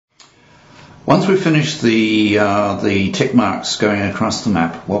Once we've finished the tick marks going across the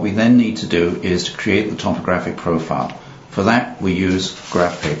map, what we then need to do is to create the topographic profile. For that we use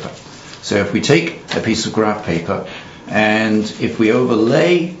graph paper. So if we take a piece of graph paper and if we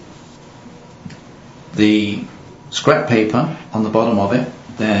overlay the scrap paper on the bottom of it,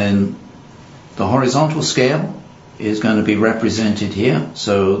 then the horizontal scale is going to be represented here.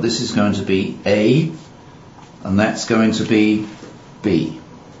 So this is going to be A and that's going to be B.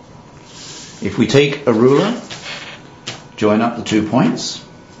 If we take a ruler, join up the 2 points,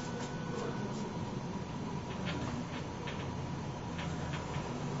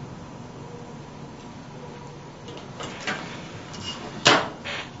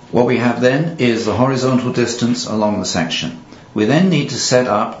 what we have then is the horizontal distance along the section. We then need to set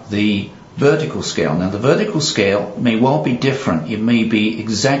up the vertical scale. Now the vertical scale may well be different. It may be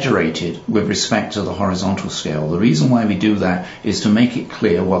exaggerated with respect to the horizontal scale. The reason why we do that is to make it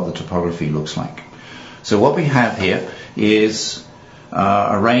clear what the topography looks like. So what we have here is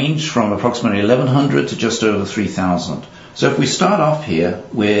a range from approximately 1100 to just over 3000. So if we start off here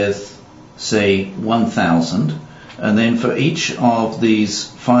with say 1000, and then for each of these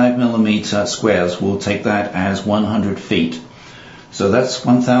 5mm squares we'll take that as 100 feet. So that's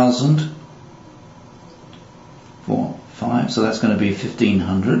 1000, 4, 5, so that's going to be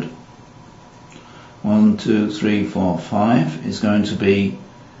 1500. 1, 2, 3, 4, 5 is going to be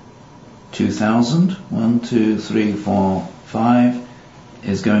 2000. 1, 2, 3, 4, 5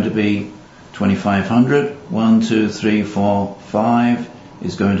 is going to be 2500. 1, 2, 3, 4, 5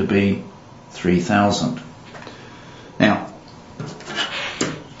 is going to be 3000. Now,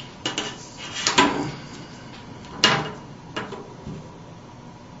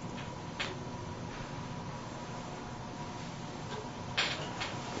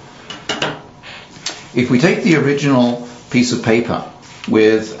 if we take the original piece of paper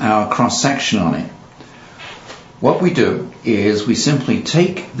with our cross section on it, what we do is we simply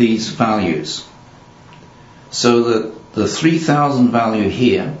take these values. So that the 3000 value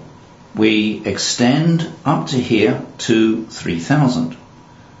here, we extend up to here to 3000.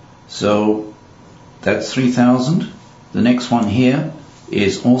 So that's 3000. The next one here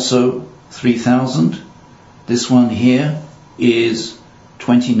is also 3000. This one here is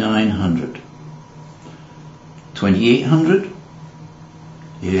 2900. 2800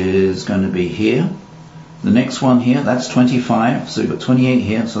 is going to be here. The next one here, that's 25, so you've got 28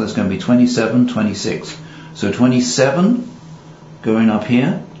 here, so that's going to be 27, 26. So 27 going up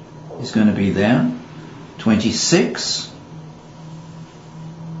here is going to be there. 26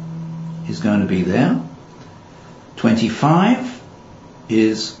 is going to be there. 25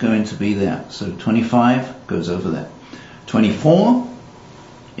 is going to be there. So 25 goes over there. 24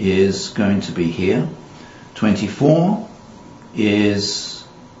 is going to be here. 24 is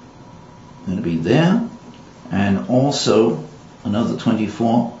going to be there, and also another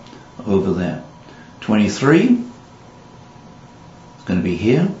 24 over there. 23 is going to be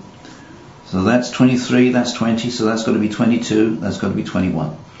here. So that's 23, that's 20, so that's got to be 22, that's got to be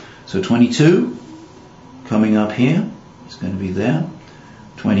 21. So 22 coming up here is going to be there.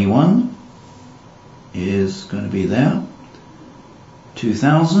 21 is going to be there.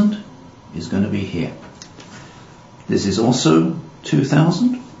 2000 is going to be here. This is also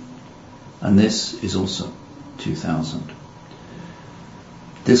 2000, and this is also 2000.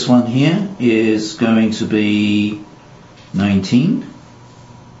 This one here is going to be 19,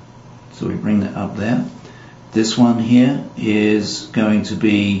 so we bring that up there. This one here is going to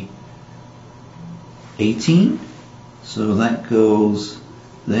be 18, so that goes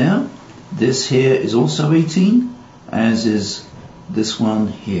there. This here is also 18, as is this one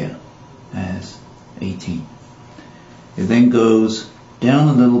here as 18. It then goes down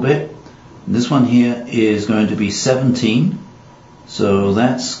a little bit. This one here is going to be 17, so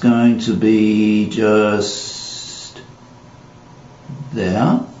that's going to be just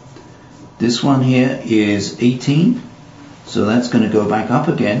there. This one here is 18, so that's going to go back up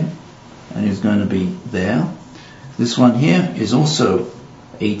again and is going to be there. This one here is also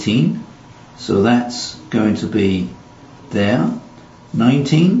 18, so that's going to be there.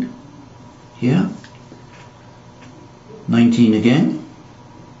 19 here. 19 again.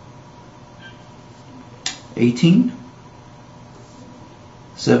 18.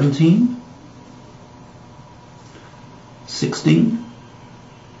 17. 16.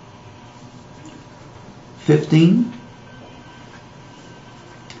 15.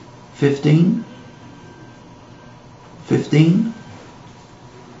 15. 15.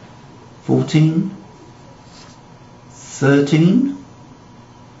 14. 13.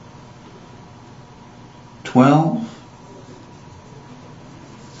 12,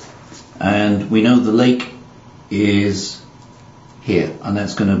 And we know the lake is here, and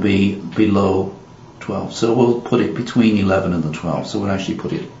that's going to be below 12. So we'll put it between 11 and the 12. So we'll actually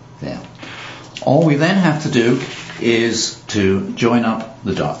put it there. All we then have to do is to join up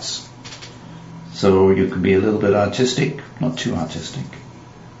the dots. So you can be a little bit artistic, not too artistic,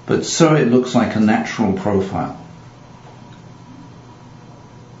 but so it looks like a natural profile.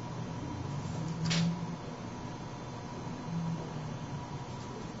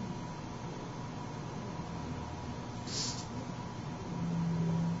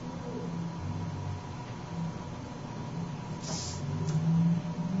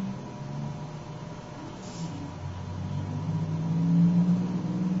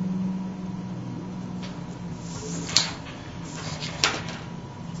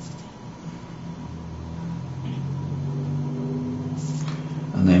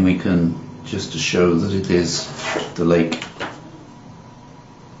 And then we can, just to show that it is the lake,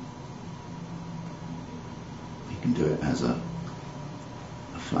 we can do it as a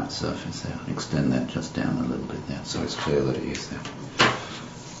flat surface there. Extend that just down a little bit there so it's clear that it is there.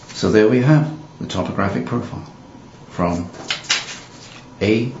 So there we have the topographic profile from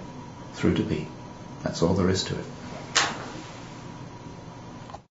A through to B. That's all there is to it.